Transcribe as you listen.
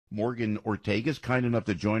Morgan Ortagus, kind enough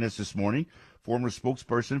to join us this morning, former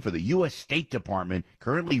spokesperson for the U.S. State Department,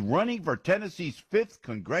 currently running for Tennessee's 5th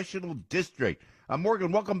Congressional District.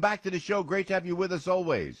 Morgan, welcome back to the show. Great to have you with us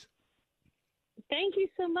always. Thank you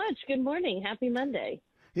so much. Good morning. Happy Monday.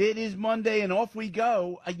 It is Monday, and off we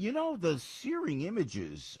go. The searing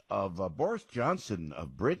images of Boris Johnson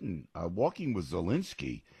of Britain walking with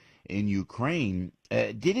Zelensky in Ukraine,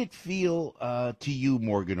 did it feel to you,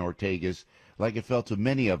 Morgan Ortagus, like it felt to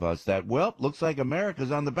many of us that, well, looks like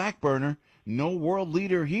America's on the back burner, no world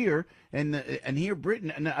leader here, and here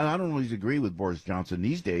Britain, and I don't always agree with Boris Johnson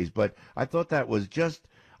these days, but I thought that was just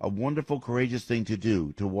a wonderful, courageous thing to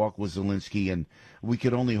do, to walk with Zelensky, and we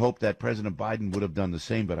could only hope that President Biden would have done the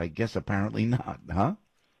same, but I guess apparently not, huh?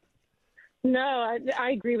 No, I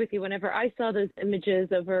agree with you. Whenever I saw those images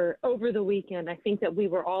over the weekend, I think that we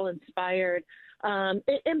were all inspired. And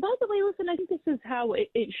by the way, listen, I think this is how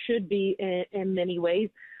it should be in many ways.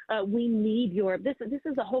 We need Europe. This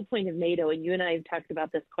is the whole point of NATO, and you and I have talked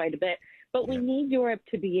about this quite a bit. But we need Europe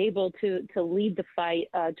to be able to lead the fight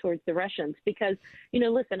towards the Russians, because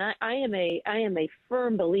listen, I am a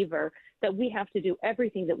firm believer that we have to do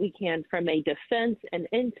everything that we can from a defense and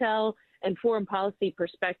intel and foreign policy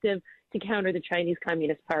perspective to counter the Chinese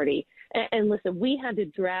Communist Party. And listen, we had to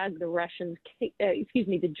drag the Russians,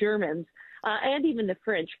 the Germans, and even the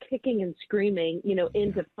French kicking and screaming,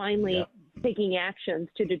 into finally taking actions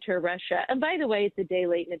to deter Russia. And by the way, it's a day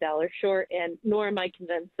late and a dollar short, and nor am I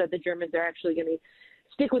convinced that the Germans are actually going to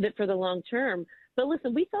stick with it for the long term. But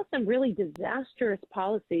listen, we saw some really disastrous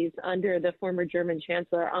policies under the former German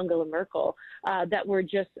Chancellor Angela Merkel that were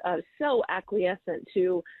just so acquiescent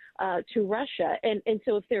to Russia. And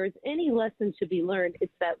so if there is any lesson to be learned,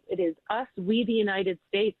 it's that it is us, we the United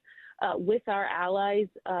States, with our allies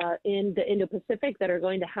in the Indo-Pacific, that are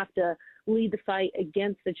going to have to lead the fight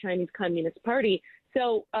against the Chinese Communist Party.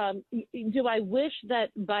 So do I wish that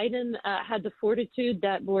Biden had the fortitude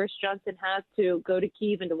that Boris Johnson has to go to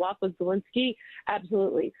Kyiv and to walk with Zelensky?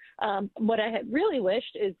 Absolutely. What I had really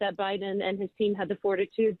wished is that Biden and his team had the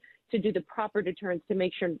fortitude to do the proper deterrence to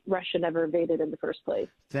make sure Russia never invaded in the first place.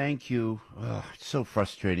 Thank you. It's so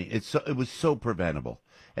frustrating. It was so preventable.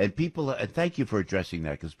 And thank you for addressing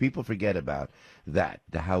that, because people forget about that,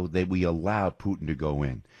 how we allowed Putin to go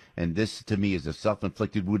in. And this, to me, is a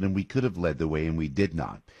self-inflicted wound, and we could have led the way, and we did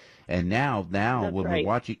not. And now when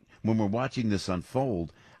we're watching this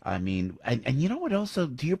unfold, I mean, and you know what, also,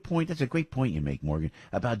 to your point, that's a great point you make, Morgan,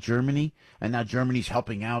 about Germany, and now Germany's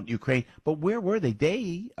helping out Ukraine. But where were they?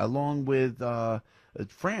 They, along with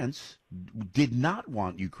France, did not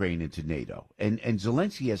want Ukraine into NATO. And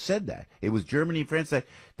Zelensky has said that. It was Germany and France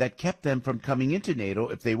that kept them from coming into NATO.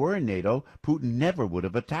 If they were in NATO, Putin never would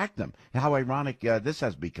have attacked them. How ironic this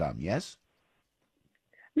has become, yes?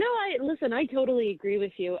 No, I totally agree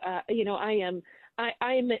with you. I'll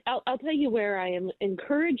tell you where I am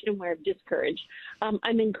encouraged and where I'm discouraged.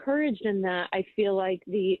 I'm encouraged in that I feel like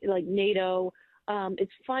NATO is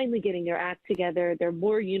finally getting their act together. They're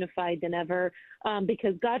more unified than ever,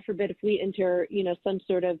 because God forbid if we enter, some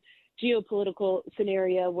sort of geopolitical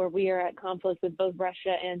scenario where we are at conflict with both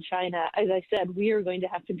Russia and China. As I said, we are going to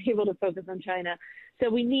have to be able to focus on China. So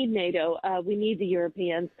we need NATO. We need the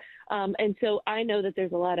Europeans. And so I know that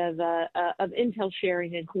there's a lot of intel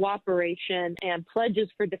sharing and cooperation and pledges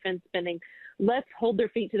for defense spending. Let's hold their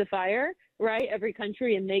feet to the fire, right? Every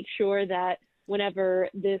country, and make sure that whenever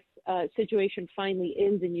this situation finally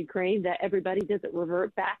ends in Ukraine, that everybody doesn't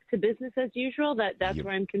revert back to business as usual. That's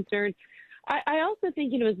where I'm concerned. I also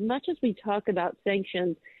think, as much as we talk about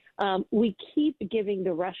sanctions, we keep giving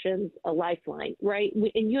the Russians a lifeline, right?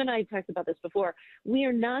 And you and I have talked about this before. We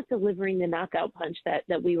are not delivering the knockout punch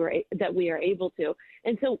that we are able to.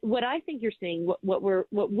 And so, what I think you're seeing, what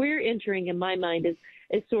we're entering in my mind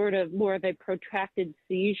is sort of more of a protracted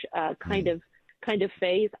siege kind of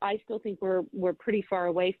phase. I still think we're pretty far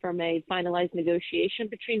away from a finalized negotiation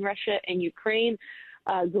between Russia and Ukraine.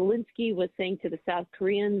 Zelensky was saying to the South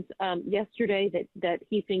Koreans yesterday that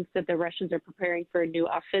he thinks that the Russians are preparing for a new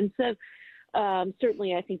offensive.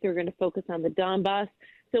 Certainly, I think they're going to focus on the Donbass.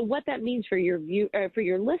 So what that means for your for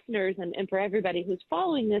your listeners and for everybody who's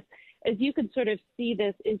following this is you can sort of see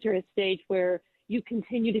this enter a stage where you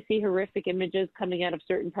continue to see horrific images coming out of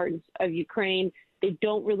certain parts of Ukraine. They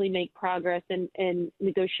don't really make progress in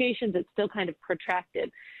negotiations. It's still kind of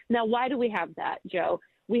protracted. Now, why do we have that, Joe?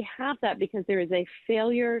 We have that because there is a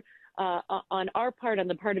failure on our part, on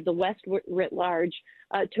the part of the West writ large,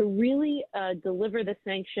 to really deliver the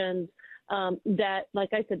sanctions that, like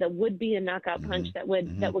I said, that would be a knockout punch that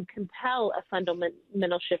would compel a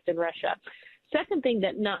fundamental shift in Russia. second thing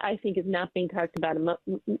that I think is not being talked about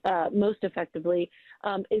most effectively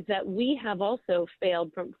is that we have also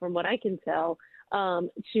failed, from what I can tell,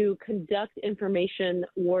 to conduct information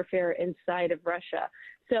warfare inside of Russia.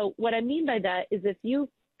 So what I mean by that is if you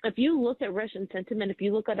look at Russian sentiment, if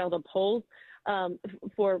you look at all the polls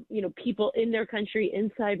for people in their country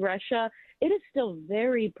inside Russia, it is still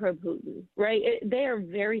very pro-Putin, right? They are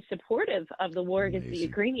very supportive of the war against the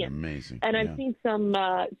Ukrainians. Amazing. And I've seen some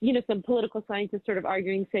political scientists sort of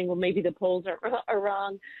arguing, saying, well, maybe the polls are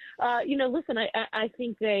wrong. Listen, I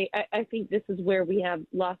think this is where we have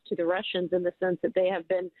lost to the Russians, in the sense that they have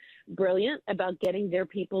been brilliant about getting their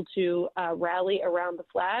people to rally around the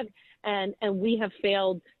flag, and we have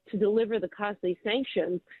failed to deliver the costly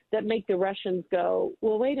sanctions that make the Russians go,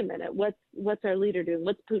 well, wait a minute, what's our leader doing?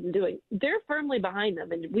 What's Putin doing? They're firmly behind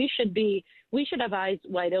them, and we should have eyes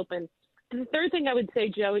wide open. The third thing I would say,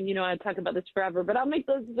 Joe, and I talk about this forever, but I'll make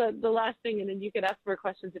those the last thing, and then you can ask more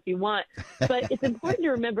questions if you want. But it's important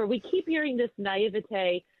to remember, we keep hearing this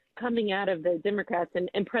naivete coming out of the Democrats,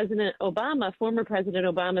 and President Obama, former President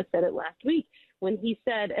Obama, said it last week when he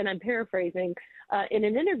said, and I'm paraphrasing, in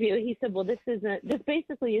an interview, he said, well, this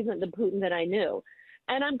basically isn't the Putin that I knew.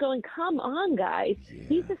 And I'm going, come on, guys. Yeah.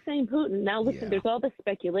 He's the same Putin. Now, listen, there's all this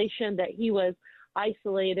speculation that he was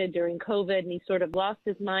isolated during COVID and he sort of lost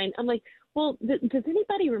his mind. I'm like, well, does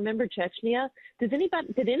anybody remember Chechnya? Did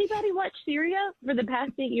anybody watch Syria for the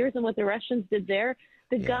past 8 years and what the Russians did there?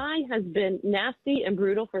 The guy has been nasty and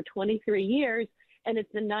brutal for 23 years, and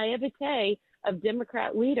it's the naivete of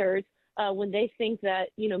Democrat leaders when they think that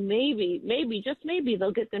maybe just maybe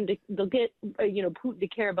they'll get Putin to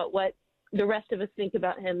care about what the rest of us think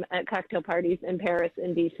about him at cocktail parties in Paris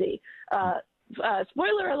and D.C.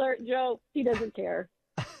 Spoiler alert, Joe, he doesn't care.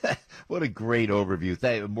 What a great overview.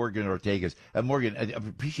 Thank Morgan Ortagus. Morgan, I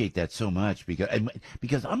appreciate that so much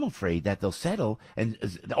because I'm afraid that they'll settle and,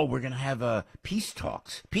 we're going to have peace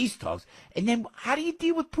talks. And then how do you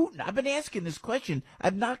deal with Putin? I've been asking this question.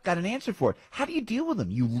 I've not got an answer for it. How do you deal with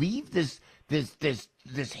him? You leave this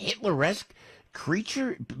Hitler-esque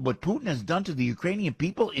creature, what Putin has done to the Ukrainian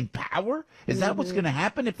people, in power? Is that what's going to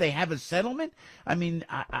happen if they have a settlement? I mean,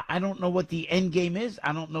 I don't know what the end game is.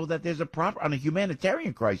 I don't know that there's on a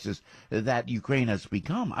humanitarian crisis that Ukraine has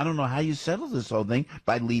become. I don't know how you settle this whole thing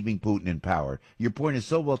by leaving Putin in power. Your point is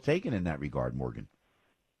so well taken in that regard, Morgan.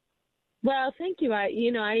 Well, thank you.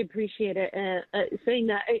 I appreciate it saying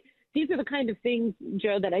that. These are the kind of things,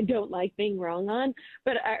 Joe, that I don't like being wrong on,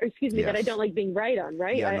 but that I don't like being right on,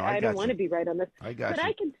 right? Yeah, no, I don't want to be right on this. I got you.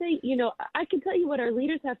 I can say, I can tell you what our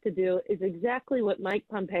leaders have to do is exactly what Mike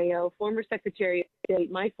Pompeo, former Secretary of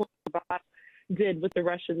State, my former boss, did with the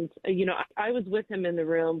Russians. I was with him in the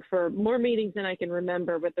room for more meetings than I can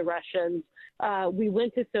remember with the Russians. We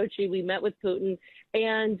went to Sochi, we met with Putin,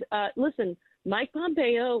 and listen, Mike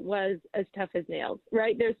Pompeo was as tough as nails,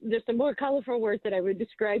 right? There's some more colorful words that I would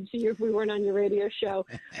describe to you if we weren't on your radio show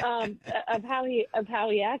of how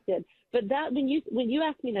he acted. But that when you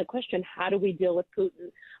ask me that question, how do we deal with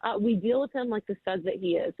Putin? We deal with him like the thug that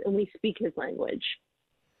he is, and we speak his language.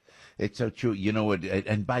 It's so true. You know what?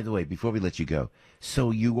 And by the way, before we let you go, so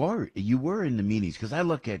you were in the meetings, because I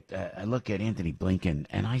look at Anthony Blinken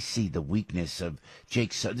and I see the weakness of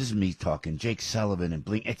Jake. This is me talking. Jake Sullivan and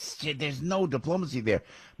Blinken. There's no diplomacy there.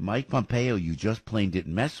 Mike Pompeo, you just plain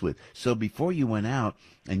didn't mess with. So before you went out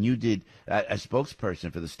and you did a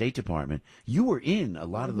spokesperson for the State Department, you were in a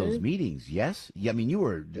lot of those meetings. Yes, I mean you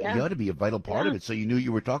ought to be a vital part of it. So you knew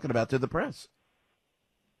you were talking about to the press.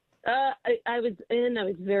 I was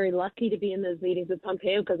very lucky to be in those meetings with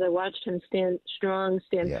Pompeo because I watched him stand strong,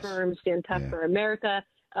 stand firm, stand tough for America.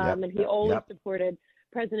 And he always supported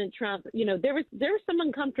President Trump. There were some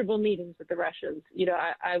uncomfortable meetings with the Russians.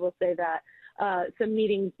 I will say that some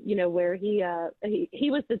meetings, where he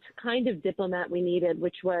was the kind of diplomat we needed,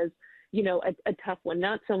 which was, a tough one,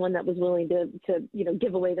 not someone that was willing to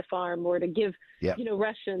give away the farm or to give,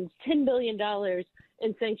 Russians $10 billion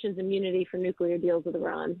in sanctions immunity for nuclear deals with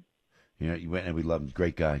Iran. You went and we love him.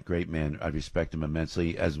 Great guy, great man. I respect him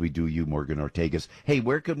immensely, as we do you, Morgan Ortagus. Hey,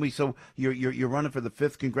 where can we? So you're running for the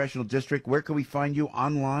 5th Congressional District. Where can we find you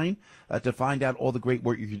online to find out all the great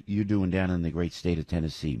work you're doing down in the great state of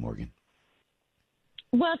Tennessee, Morgan?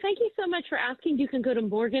 Well, thank you so much for asking. You can go to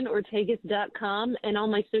morganortagus.com, and all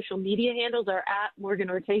my social media handles are at Morgan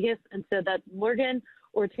Ortagus, and so that's Morgan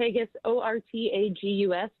Ortagus,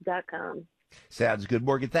 ORTAGUS.com. Sounds good.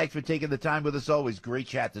 Morgan, thanks for taking the time with us always. Great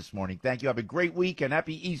chat this morning. Thank you. Have a great week and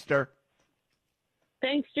happy Easter.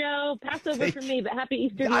 Thanks, Joe. Passover for me, but happy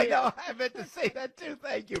Easter to you. I know. I meant to say that too.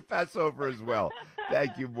 Thank you. Passover as well.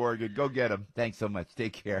 Thank you, Morgan. Go get him. Thanks so much.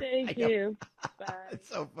 Take care. Thank you. Bye. It's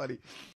so funny.